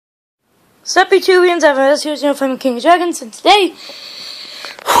Sup, YouTubians, I'm Alice from King of Dragons, and today,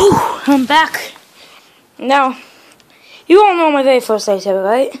 I'm back. Now, you all know my very first lightsaber,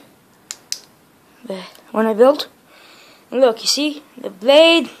 right? The one I built. And look, you see, the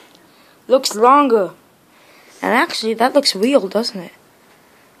blade looks longer. And actually, that looks real, doesn't it?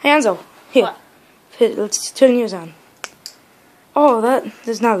 Hey, Enzo, here. What? Let's turn yours on. Oh, that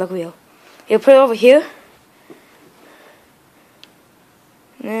does not look real. Here, put it over here.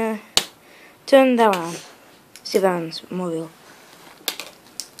 Nah. Turn that one on. See if that one's more real.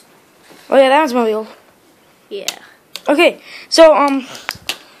 Oh yeah, that one's more real. Yeah. Okay, so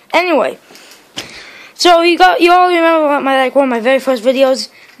anyway, so you all remember one of my very first videos,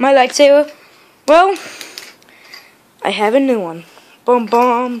 my lightsaber. Well, I have a new one. Boom,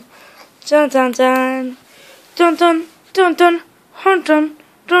 boom, dun dun dun, dun dun dun dun, dun dun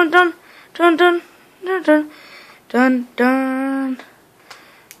dun dun dun dun dun dun dun.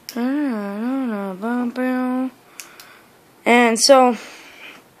 And so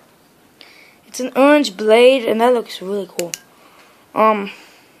it's an orange blade, and that looks really cool.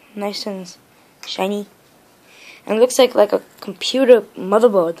 Nice and shiny, and it looks like a computer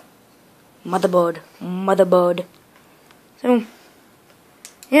motherboard. So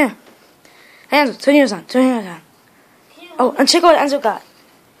yeah, Enzo, turn yours on. Oh, and check out what Enzo got.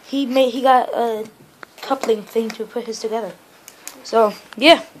 He got a coupling thing to put his together. So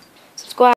yeah.